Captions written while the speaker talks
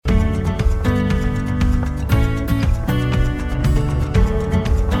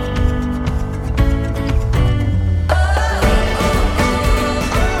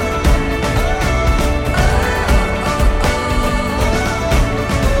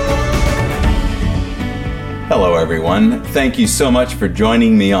everyone. Thank you so much for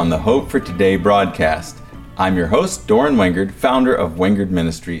joining me on the Hope for Today broadcast. I'm your host, Doran Wengard, founder of Wengard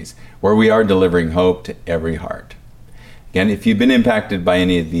Ministries, where we are delivering hope to every heart. Again, if you've been impacted by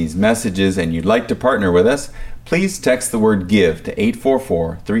any of these messages and you'd like to partner with us, please text the word GIVE to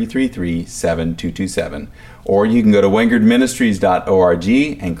 844-333-7227. Or you can go to wengardministries.org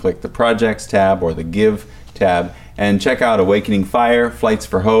and click the Projects tab or the Give tab and check out Awakening Fire, Flights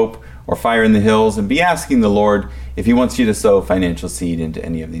for Hope, or Fire in the Hills, and be asking the Lord if He wants you to sow financial seed into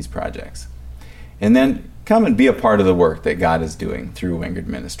any of these projects. And then come and be a part of the work that God is doing through Wengard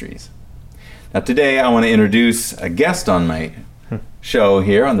Ministries. Now today I want to introduce a guest on my show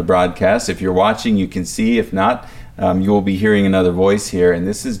here on the broadcast. If you're watching, you can see. If not, you will be hearing another voice here. And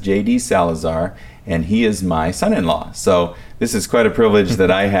this is J.D. Salazar, and he is my son-in-law. So this is quite a privilege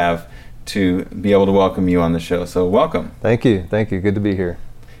that I have to be able to welcome you on the show. So welcome. Thank you. Good to be here.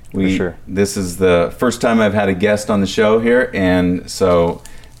 For sure. This is the first time I've had a guest on the show here, and so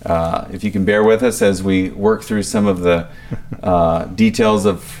if you can bear with us as we work through some of the details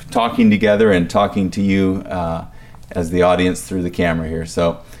of talking together and talking to you as the audience through the camera here.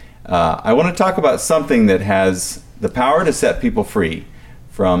 So I want to talk about something that has the power to set people free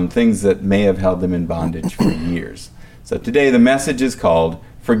from things that may have held them in bondage for years. So today the message is called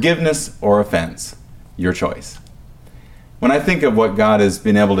Forgiveness or Offense, Your Choice. When I think of what God has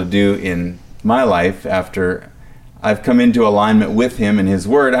been able to do in my life after I've come into alignment with Him and His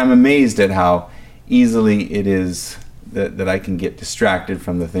Word, I'm amazed at how easily it is that I can get distracted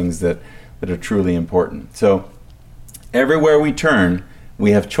from the things that are truly important. So everywhere we turn,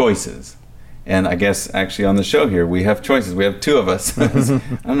 we have choices. And I guess actually on the show here, we have choices. We have two of us. I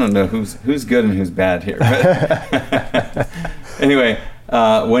don't know who's good and who's bad here. But anyway,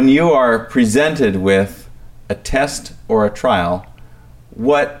 when you are presented with a test or a trial,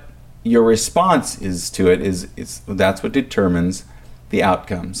 what your response is to it that's what determines the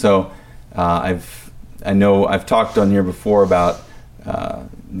outcome. So I know I've talked on here before about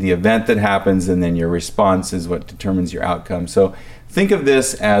the event that happens, and then your response is what determines your outcome. So think of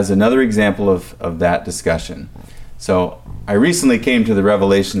this as another example of that discussion. So I recently came to the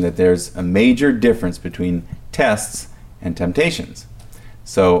revelation that there's a major difference between tests and temptations.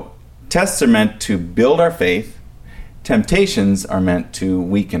 So tests are meant to build our faith. Temptations are meant to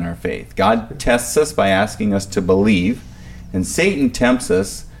weaken our faith. God tests us by asking us to believe, and Satan tempts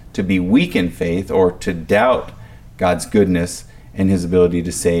us to be weak in faith or to doubt God's goodness and His ability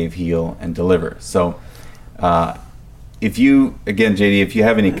to save, heal, and deliver. So if you, again, JD, if you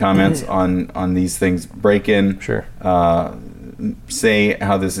have any comments on these things, break in. Sure. Say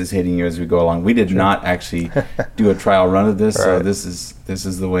how this is hitting you as we go along. We did not actually do a trial run of this, so this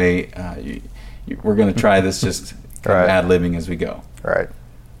is the way we're going to try this, just ad-libbing as we go. Right.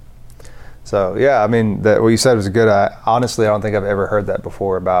 So yeah, I mean, what you said was good. Honestly, I don't think I've ever heard that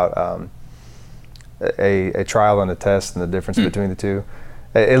before about a trial and a test and the difference between the two.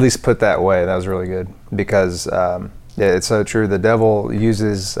 At least put that way. That was really good, because it's so true. The devil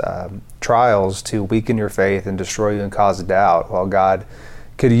uses trials to weaken your faith and destroy you and cause doubt, while God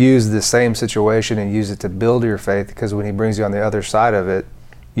could use the same situation and use it to build your faith, because when He brings you on the other side of it,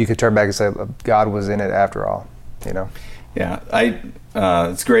 you could turn back and say, God was in it after all, you know? Yeah,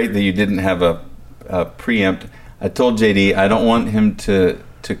 it's great that you didn't have a preempt. I told JD I don't want him to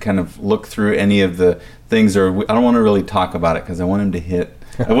kind of look through any of the things, or I don't want to really talk about it, because I want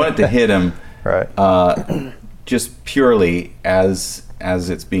it to hit him right. Just purely as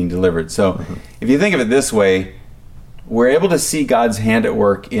it's being delivered. So if you think of it this way, we're able to see God's hand at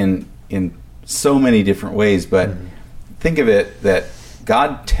work in so many different ways, but think of it that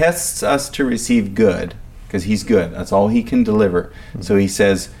God tests us to receive good, because He's good. That's all He can deliver. So He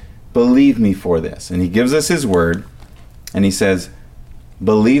says, believe me for this. And He gives us His word, and He says,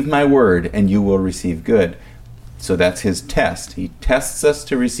 believe my word and you will receive good. So that's His test. He tests us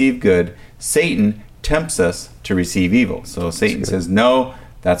to receive good. Satan tempts us to receive evil. So Satan says, no,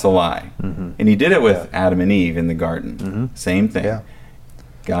 that's a lie. And He did it with Adam and Eve in the garden. Same thing. Yeah.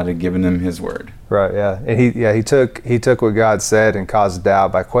 God had given them His word. Right, yeah. And he took what God said and caused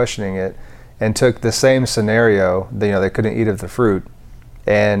doubt by questioning it, and took the same scenario, they couldn't eat of the fruit,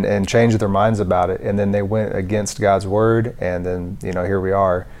 and changed their minds about it, and then they went against God's word, and then here we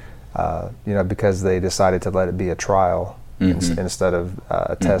are, because they decided to let it be a trial instead of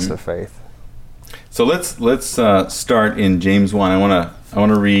a test of faith. So let's start in James 1. I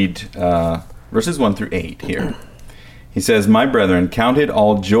want to read verses 1 through 8 here. He says, "My brethren, count it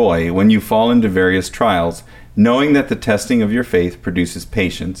all joy when you fall into various trials, knowing that the testing of your faith produces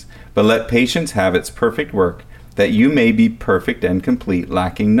patience. But let patience have its perfect work, that you may be perfect and complete,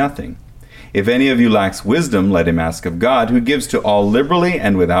 lacking nothing. If any of you lacks wisdom, let him ask of God, who gives to all liberally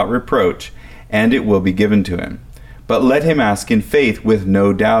and without reproach, and it will be given to him. But let him ask in faith with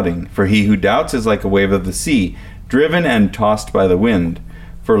no doubting. For he who doubts is like a wave of the sea, driven and tossed by the wind.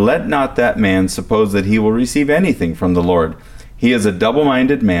 For let not that man suppose that he will receive anything from the Lord. He is a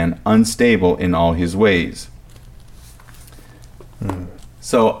double-minded man, unstable in all his ways.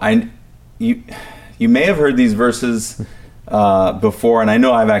 So you may have heard these verses before, and I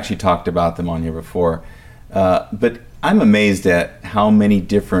know I've actually talked about them on here before, but I'm amazed at how many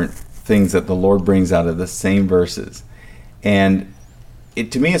different things that the Lord brings out of the same verses. And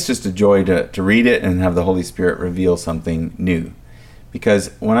to me, it's just a joy to read it and have the Holy Spirit reveal something new.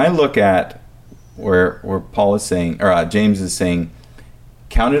 Because when I look at where Paul is saying, or James is saying,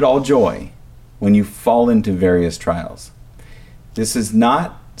 count it all joy when you fall into various trials. This is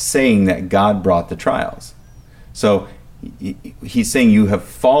not saying that God brought the trials. So he's saying you have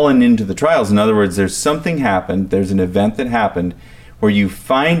fallen into the trials. In other words, there's something happened, there's an event that happened where you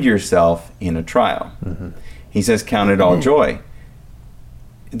find yourself in a trial. He says, count it all joy.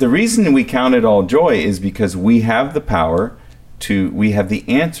 The reason we count it all joy is because we have the power we have the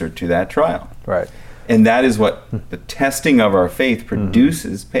answer to that trial. Right. And that is what the testing of our faith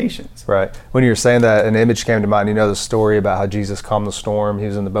produces, patience. Right. When you were saying that, an image came to mind. You know the story about how Jesus calmed the storm. He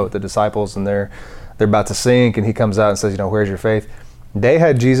was in the boat with the disciples, and they're about to sink, and he comes out and says, where's your faith? They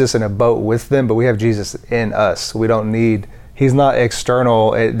had Jesus in a boat with them, but we have Jesus in us. We don't need, he's not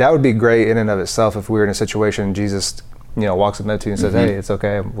external. That would be great in and of itself if we were in a situation and Jesus walks up to you and says, hey, it's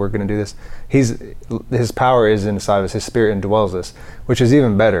okay, we're going to do this. His power is inside of us, his spirit indwells us, which is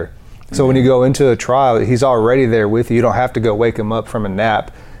even better. So when you go into a trial, he's already there with you. You don't have to go wake him up from a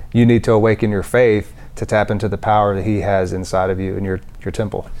nap. You need to awaken your faith to tap into the power that he has inside of you in your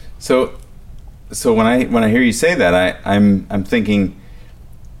temple. So when I hear you say that, I'm thinking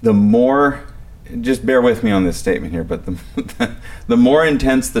the more, just bear with me on this statement here, but the more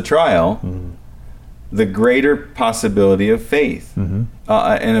intense the trial, the greater possibility of faith and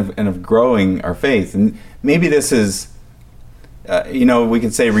of growing our faith. And maybe this is, we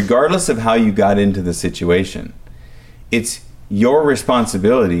can say, regardless of how you got into the situation, it's your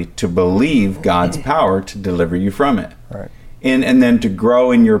responsibility to believe God's power to deliver you from it. Right. And then to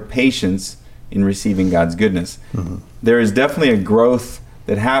grow in your patience in receiving God's goodness. There is definitely a growth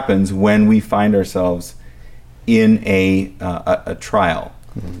that happens when we find ourselves in a trial.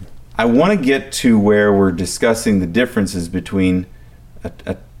 I want to get to where we're discussing the differences between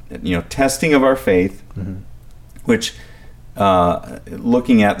testing of our faith, which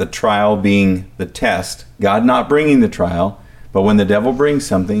looking at the trial being the test, God not bringing the trial, but when the devil brings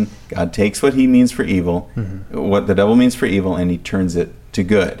something, God takes what he means for evil, what the devil means for evil, and he turns it to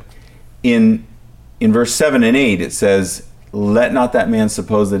good. In verse 7 and 8, it says, let not that man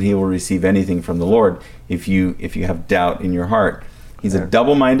suppose that he will receive anything from the Lord if you have doubt in your heart. He's a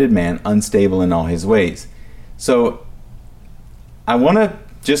double-minded man, unstable in all his ways. So I want to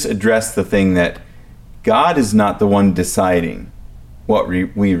just address the thing that God is not the one deciding what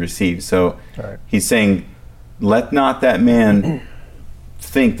we receive. So he's saying, let not that man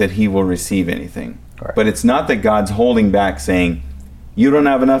think that he will receive anything. Right. But it's not that God's holding back saying, you don't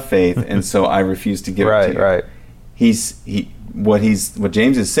have enough faith, and so I refuse to give it to you. Right. What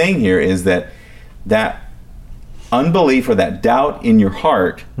James is saying here is that unbelief or that doubt in your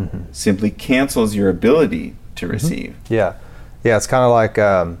heart simply cancels your ability to receive. Yeah, it's kind of like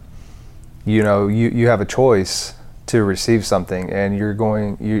you have a choice to receive something, and you're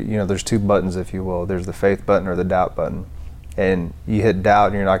going, there's two buttons, if you will. There's the faith button or the doubt button, and you hit doubt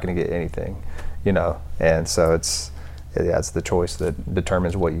and you're not going to get anything, and so it's the choice that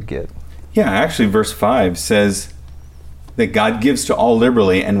determines what you get. Yeah, actually verse 5 says that God gives to all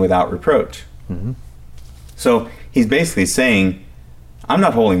liberally and without reproach. So he's basically saying, I'm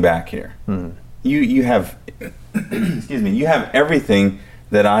not holding back here. You have excuse me, you have everything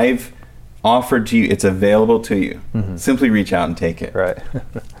that I've offered to you. It's available to you. Simply reach out and take it. Right.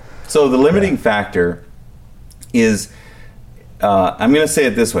 So the limiting factor is, I'm going to say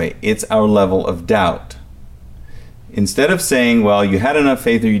it this way, it's our level of doubt. Instead of saying, well, you had enough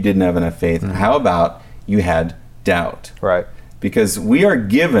faith or you didn't have enough faith, how about you had doubt? Right. Because we are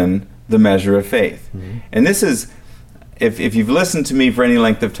given the measure of faith. And this is, if you've listened to me for any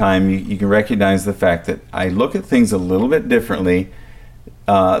length of time, you can recognize the fact that I look at things a little bit differently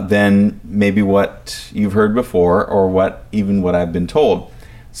than maybe what you've heard before or what I've been told.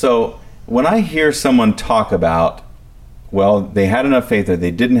 So when I hear someone talk about, well, they had enough faith or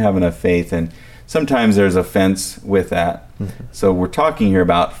they didn't have enough faith, and sometimes there's offense with that. So we're talking here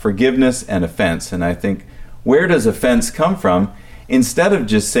about forgiveness and offense. And I think, where does offense come from? Instead of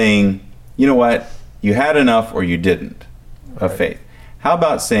just saying, you know what, you had enough or you didn't of Right. faith. How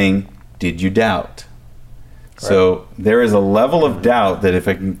about saying, did you doubt? So there is a level of doubt that if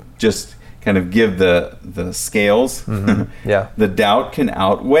I can just kind of give the scales, Yeah. the doubt can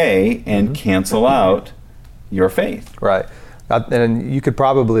outweigh and cancel out your faith. Right. And you could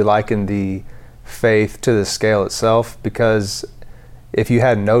probably liken the faith to the scale itself, because if you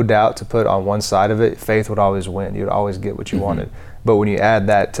had no doubt to put on one side of it, faith would always win. You'd always get what you wanted. But when you add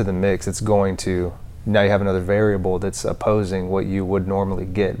that to the mix, it's going to, now you have another variable that's opposing what you would normally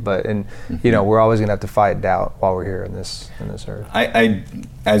get. But, and you know, we're always going to have to fight doubt while we're here in this earth. I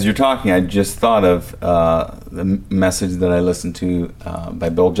as you're talking, I just thought of the message that I listened to by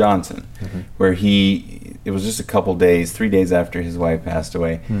Bill Johnson, where it was just a couple days, 3 days after his wife passed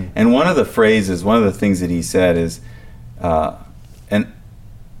away. And one of the phrases, one of the things that he said is, and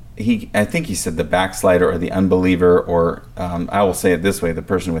I think he said the backslider or the unbeliever, or I will say it this way, the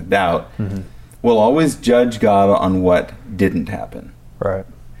person with doubt, will always judge God on what didn't happen. Right.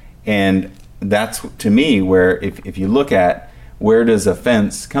 And that's, to me, where if you look at where does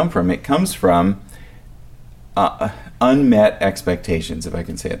offense come from, it comes from unmet expectations, if I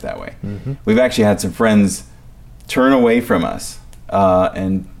can say it that way. We've actually had some friends turn away from us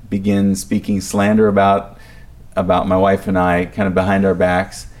and begin speaking slander about my wife and I, kind of behind our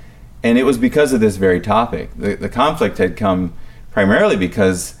backs. And it was because of this very topic. The conflict had come primarily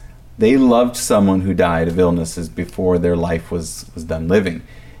because they loved someone who died of illnesses before their life was done living.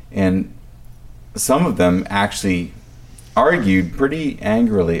 And some of them actually argued pretty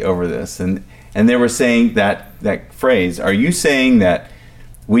angrily over this. And they were saying that phrase, are you saying that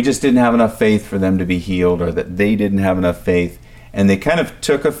we just didn't have enough faith for them to be healed, or that they didn't have enough faith? And they kind of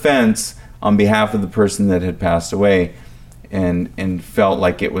took offense on behalf of the person that had passed away, and felt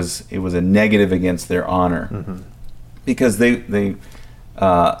like it was a negative against their honor, because they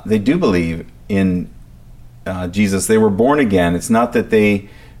do believe in Jesus. They were born again. It's not that they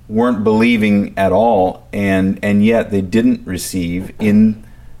weren't believing at all, and yet they didn't receive in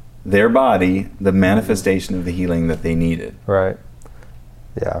their body the manifestation of the healing that they needed. Right.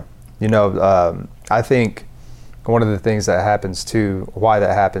 Yeah. You know, I think one of the things that happens too, why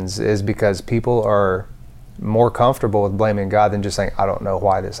that happens, is because people are more comfortable with blaming God than just saying, I don't know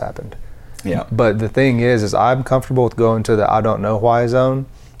why this happened. Yeah. But the thing is I'm comfortable with going to the I don't know why zone,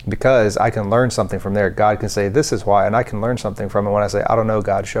 because I can learn something from there. God can say, this is why, and I can learn something from it when I say, I don't know,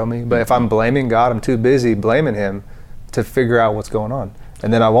 God, show me. But if I'm blaming God, I'm too busy blaming him to figure out what's going on.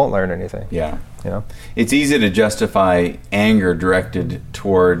 And then I won't learn anything. Yeah. You know? It's easy to justify anger directed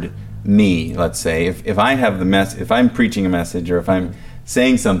toward me, let's say. If I have if I'm preaching a message, or if I'm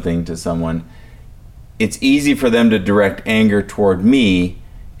saying something to someone, it's easy for them to direct anger toward me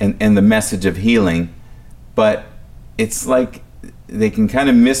and the message of healing. But it's like they can kind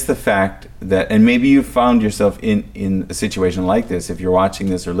of miss the fact that, and maybe you found yourself in a situation like this, if you're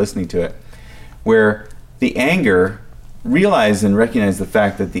watching this or listening to it, where the anger, realize and recognize the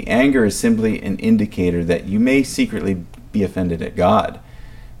fact that the anger is simply an indicator that you may secretly be offended at God.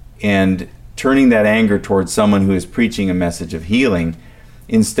 And turning that anger towards someone who is preaching a message of healing,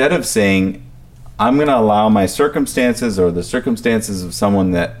 instead of saying, I'm going to allow my circumstances or the circumstances of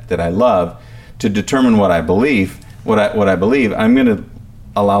someone that I love to determine what I believe, I'm going to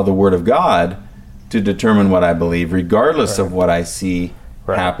allow the Word of God to determine what I believe, regardless of what I see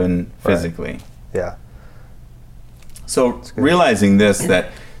happen physically. Right. Yeah. So realizing this,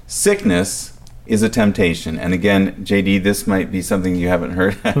 that sickness is a temptation. And again, JD, this might be something you haven't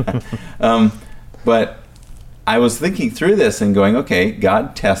heard. But I was thinking through this and going, okay,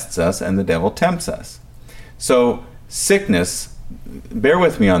 God tests us and the devil tempts us. So sickness, bear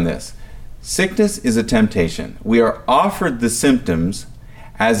with me on this. Sickness is a temptation. We are offered the symptoms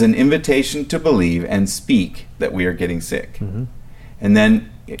as an invitation to believe and speak that we are getting sick. And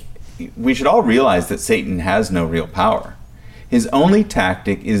then we should all realize that Satan has no real power. His only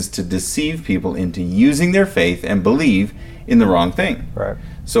tactic is to deceive people into using their faith and believe in the wrong thing. Right.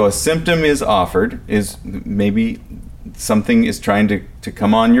 So a symptom is offered, is maybe something is trying to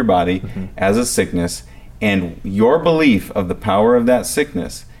come on your body as a sickness, and your belief of the power of that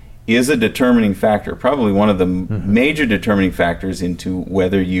sickness is a determining factor, probably one of the major determining factors into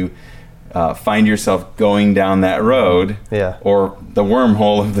whether you find yourself going down that road or the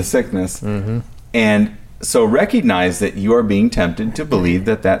wormhole of the sickness. And so recognize that you are being tempted to believe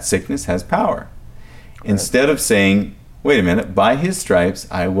that sickness has power. Instead of saying, wait a minute, by his stripes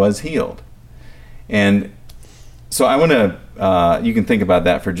I was healed. And so I want to, you can think about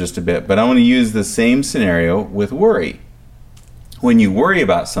that for just a bit, but I want to use the same scenario with worry. When you worry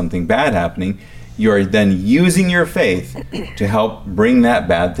about something bad happening, you are then using your faith to help bring that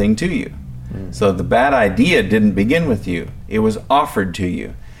bad thing to you. So the bad idea didn't begin with you. It was offered to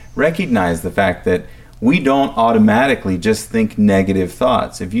you. Recognize the fact that we don't automatically just think negative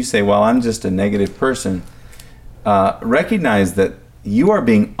thoughts. If you say, well, I'm just a negative person, recognize that you are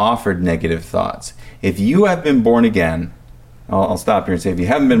being offered negative thoughts. If you have been born again, I'll stop here and say, if you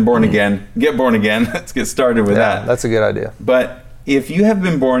haven't been born again, get born again. Let's get started with that. That's a good idea. But if you have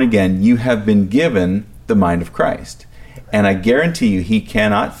been born again, you have been given the mind of Christ. And I guarantee you, he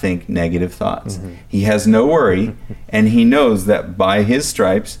cannot think negative thoughts. He has no worry, and he knows that by his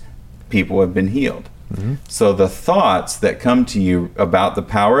stripes, people have been healed. So the thoughts that come to you about the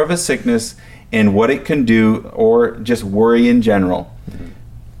power of a sickness and what it can do, or just worry in general,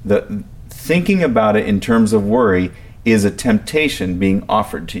 the thinking about it in terms of worry is a temptation being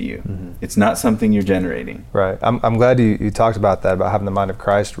offered to you. It's not something you're generating. Right. I'm glad you talked about that, about having the mind of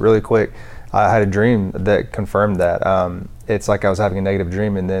Christ. Really quick, I had a dream that confirmed that. It's like I was having a negative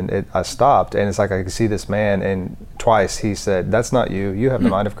dream, and then I stopped, and it's like I could see this man, and twice he said, "That's not you. You have the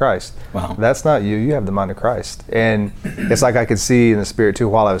mind of Christ." Wow. "That's not you. You have the mind of Christ." And it's like I could see in the spirit too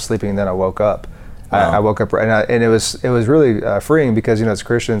while I was sleeping, and then I woke up. Wow. I woke up, and it was really freeing, because as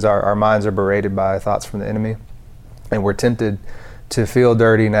Christians, our minds are berated by thoughts from the enemy, and we're tempted to feel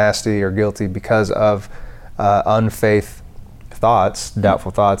dirty, nasty, or guilty because of unfaith thoughts,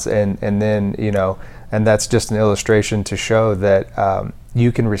 doubtful thoughts, and then and that's just an illustration to show that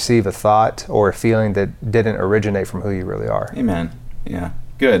you can receive a thought or a feeling that didn't originate from who you really are. Amen. Yeah.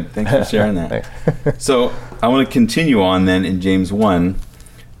 Good. Thanks for sharing that. So I want to continue on then in James 1,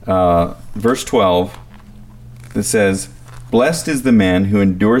 verse 12. It says, "Blessed is the man who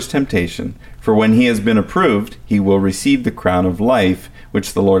endures temptation, for when he has been approved, he will receive the crown of life,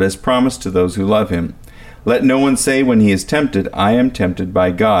 which the Lord has promised to those who love him. Let no one say when he is tempted, I am tempted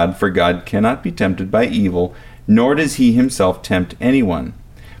by God, for God cannot be tempted by evil, nor does he himself tempt anyone.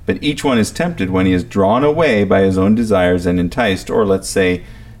 But each one is tempted when he is drawn away by his own desires and enticed," or let's say,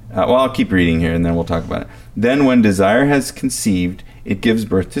 I'll keep reading here and then we'll talk about it. "Then when desire has conceived, it gives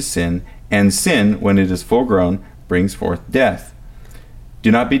birth to sin, and sin, when it is full grown, brings forth death.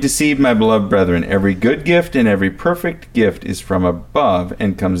 Do not be deceived, my beloved brethren. Every good gift and every perfect gift is from above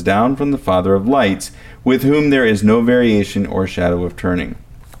and comes down from the Father of lights, with whom there is no variation or shadow of turning."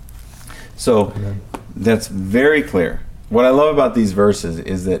 So that's very clear. What I love about these verses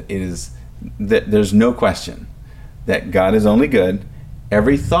is that there's no question that God is only good.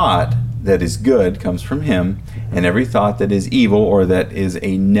 Every thought that is good comes from him, and every thought that is evil or that is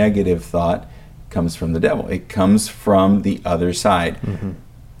a negative thought comes from the devil. It comes from the other side.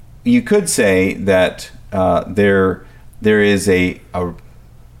 You could say that there is a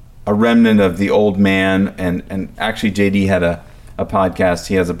remnant of the old man, and actually JD had a podcast.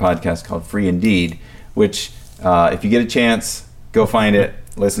 He has a podcast called Free Indeed, which if you get a chance, go find it,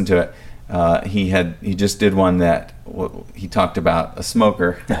 listen to it. He just did one that he talked about a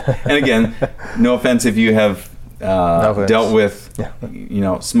smoker. And again, no offense if you have dealt with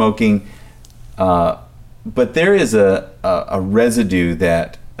smoking. But there is a residue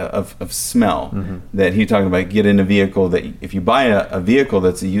that of smell that he talked about. Get in a vehicle that if you buy a vehicle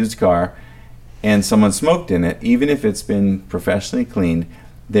that's a used car and someone smoked in it, even if it's been professionally cleaned,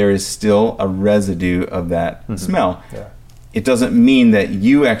 there is still a residue of that smell. Yeah. It doesn't mean that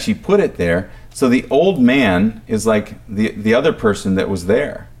you actually put it there. So the old man is like the other person that was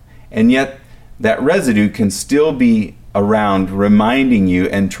there, and yet that residue can still be around, reminding you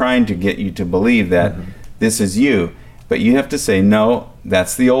and trying to get you to believe that this is you. But you have to say, no,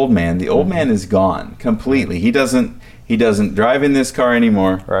 that's the old man. The old man is gone completely. He doesn't drive in this car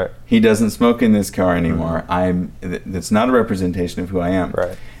anymore. Right. He doesn't smoke in this car anymore. That's not a representation of who I am.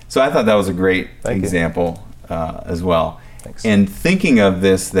 Right. So I thought that was a great example as well. Thanks. And thinking of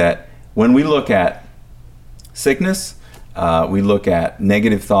this, that when we look at sickness, we look at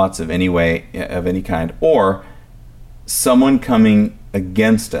negative thoughts of any kind, or someone coming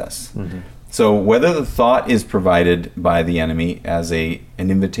against us. So whether the thought is provided by the enemy as an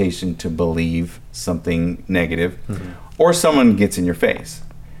invitation to believe something negative, or someone gets in your face,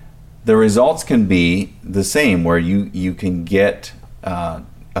 the results can be the same, where you can get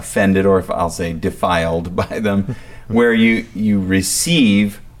offended, or if I'll say defiled by them, where you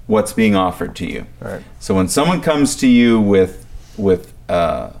receive what's being offered to you. Right. So when someone comes to you with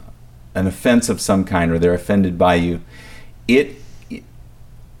an offense of some kind, or they're offended by you,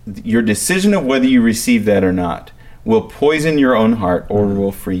 your decision of whether you receive that or not will poison your own heart or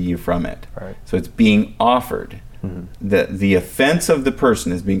will free you from it. Right. So it's being offered. The offense of the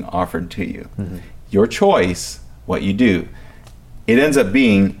person is being offered to you. Your choice, what you do. It ends up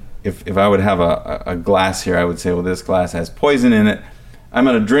being, if I would have a glass here, I would say, well, this glass has poison in it. I'm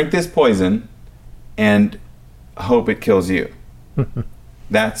going to drink this poison and hope it kills you.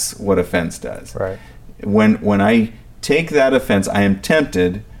 That's what offense does. Right. When I take that offense, I am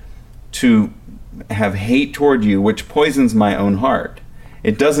tempted to have hate toward you, which poisons my own heart.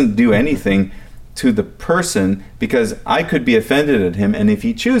 It doesn't do anything to the person, because I could be offended at him, and if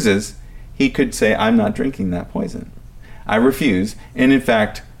he chooses, he could say, I'm not drinking that poison. I refuse, and in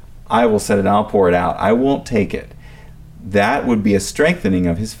fact, I will set it, I'll pour it out. I won't take it. That would be a strengthening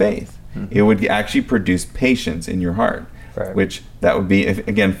of his faith. It would actually produce patience in your heart, Right. which that would be,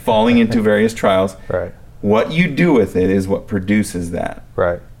 again, falling into various trials. Right. What you do with it is what produces that.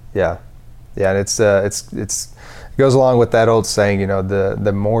 Right. Yeah. Yeah. And it goes along with that old saying,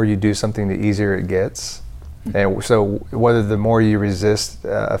 the more you do something, the easier it gets. And so whether the more you resist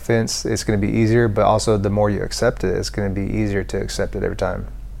offense, it's going to be easier, but also the more you accept it, it's going to be easier to accept it every time.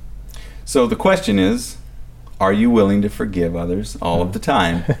 So the question is, are you willing to forgive others all of the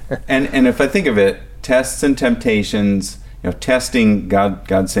time? And if I think of it, tests and temptations, testing,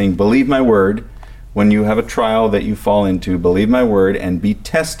 God saying, believe my word. When you have a trial that you fall into, believe my word and be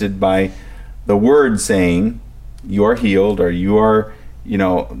tested by the word saying you are healed, or you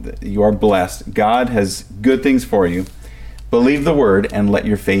are blessed. God has good things for you. Believe the word and let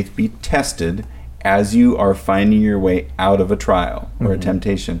your faith be tested as you are finding your way out of a trial or a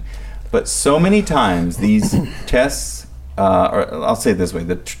temptation. But so many times these tests, or I'll say it this way,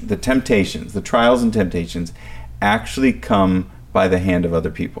 the temptations, the trials and temptations actually come by the hand of other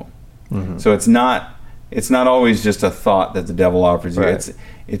people. So it's not always just a thought that the devil offers you. Right.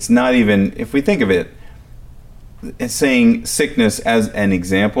 It's not even, if we think of it, it's saying sickness as an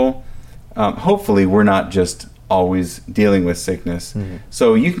example, hopefully we're not just always dealing with sickness.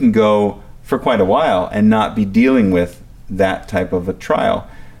 So you can go for quite a while and not be dealing with that type of a trial.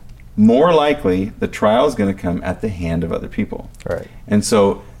 More likely, the trial is going to come at the hand of other people. Right. And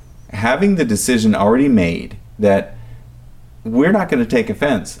so having the decision already made that we're not going to take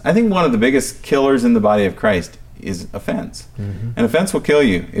offense. I think one of the biggest killers in the body of Christ is offense. And offense will kill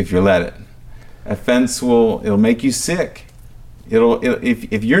you if you let it. Offense it'll make you sick.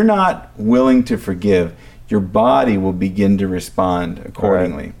 If you're not willing to forgive, your body will begin to respond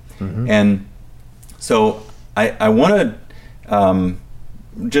accordingly. Right. And so I want to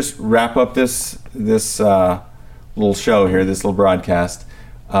just wrap up this little show here, this little broadcast,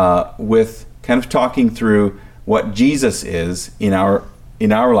 with kind of talking through what Jesus is in our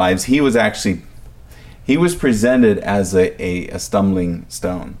lives. He was presented as a stumbling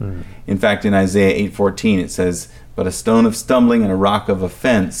stone. In fact, in Isaiah 8:14 it says, "But a stone of stumbling and a rock of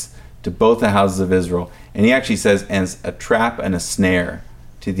offense to both the houses of Israel." And he actually says, "as a trap and a snare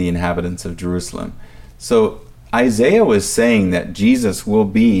to the inhabitants of Jerusalem." So Isaiah was saying that Jesus will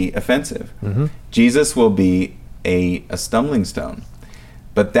be offensive. Jesus will be a stumbling stone.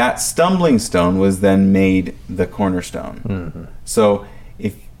 But that stumbling stone was then made the cornerstone. So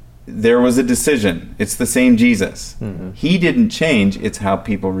if there was a decision, it's the same Jesus. He didn't change, it's how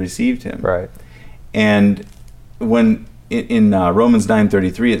people received him. Right. And when in Romans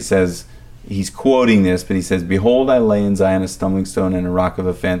 9:33 it says, he's quoting this, but he says, "Behold, I lay in Zion a stumbling stone and a rock of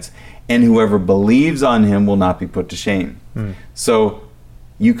offense, and whoever believes on him will not be put to shame." So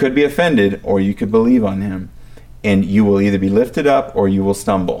you could be offended or you could believe on him, and you will either be lifted up or you will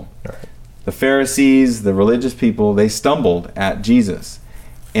stumble. Right. The Pharisees, the religious people, they stumbled at Jesus.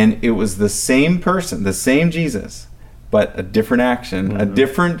 And it was the same person, the same Jesus, but a different action, a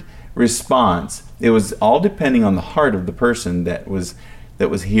different response. It was all depending on the heart of the person that was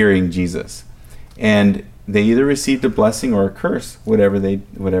hearing Jesus. And they either received a blessing or a curse, whatever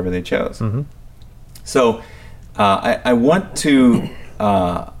they chose. So I want to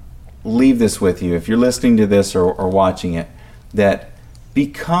leave this with you, if you're listening to this or watching it, that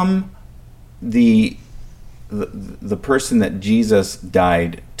become the person that Jesus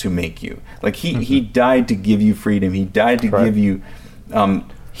died to make you. Like he died to give you freedom. He died to give you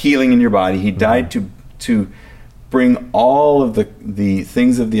healing in your body. He died to bring all of the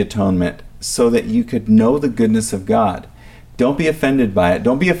things of the atonement so that you could know the goodness of God. Don't be offended by it.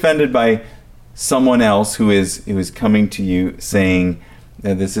 Don't be offended by someone else who is coming to you saying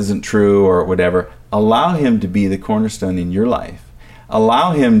that this isn't true or whatever. Allow him to be the cornerstone in your life.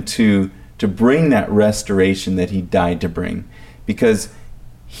 Allow him to bring that restoration that he died to bring, because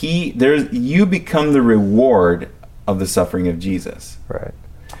you become the reward of the suffering of Jesus. Right.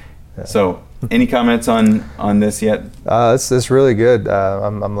 Yeah. So, any comments on this yet? It's really good.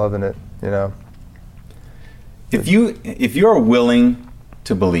 I'm loving it. If you are willing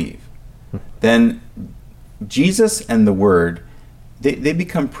to believe, then Jesus and the Word, they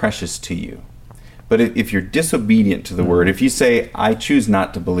become precious to you. But if you're disobedient to the word, if you say, I choose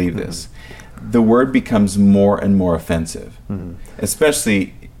not to believe this, the word becomes more and more offensive,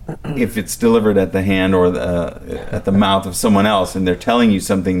 especially if it's delivered at the hand or at the mouth of someone else, and they're telling you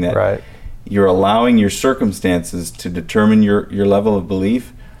something that you're allowing your circumstances to determine your level of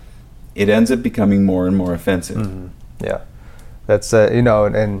belief. It ends up becoming more and more offensive. Yeah, that's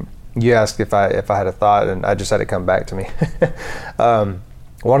and you asked if I had a thought, and I just had it come back to me.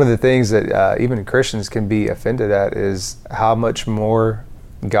 One of the things that even Christians can be offended at is how much more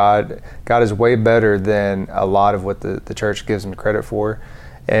God is way better than a lot of what the church gives him credit for.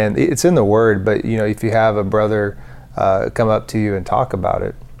 And it's in the Word, but if you have a brother come up to you and talk about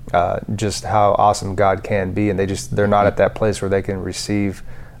it, just how awesome God can be, and they're not at that place where they can receive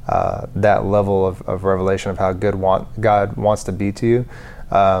that level of revelation of how good God wants to be to you,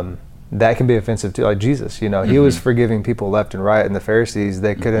 that can be offensive too. Like Jesus, he was forgiving people left and right, and the Pharisees,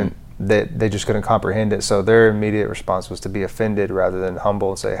 they couldn't, they just couldn't comprehend it. So their immediate response was to be offended rather than humble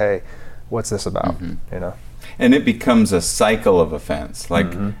and say, "Hey, what's this about?" And it becomes a cycle of offense.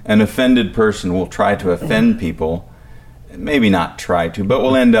 Like an offended person will try to offend people, maybe not try to, but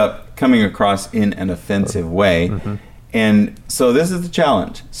will end up coming across in an offensive way. And so this is the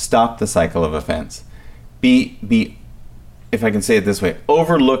challenge. Stop the cycle of offense. Be, if I can say it this way,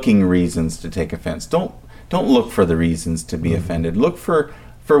 overlooking reasons to take offense. Don't look for the reasons to be offended. Look for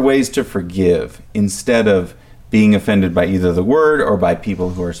ways to forgive instead of being offended by either the word or by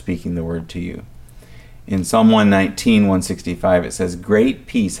people who are speaking the word to you. In Psalm 119, 165, it says, "Great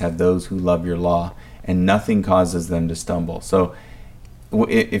peace have those who love your law, and nothing causes them to stumble." So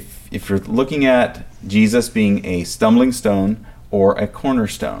if you're looking at Jesus being a stumbling stone or a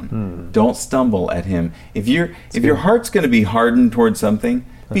cornerstone, don't stumble at him. If your heart's going to be hardened toward something,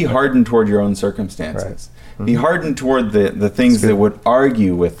 be hardened toward your own circumstances. Be hardened toward the things that would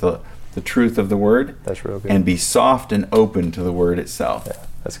argue with the truth of the word. That's real good. And be soft and open to the word itself. Yeah,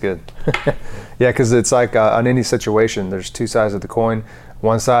 that's good. Yeah, because it's like on any situation, there's two sides of the coin.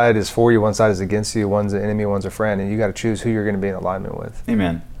 One side is for you, one side is against you. One's an enemy, one's a friend, and you got to choose who you're going to be in alignment with.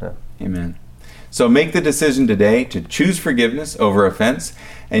 Amen. Yeah. Amen. So make the decision today to choose forgiveness over offense,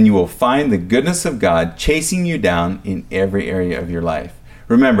 and you will find the goodness of God chasing you down in every area of your life.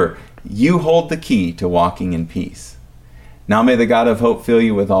 Remember, you hold the key to walking in peace. Now may the God of hope fill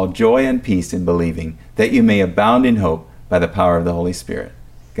you with all joy and peace in believing, that you may abound in hope by the power of the Holy Spirit.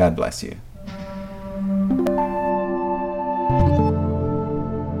 God bless you.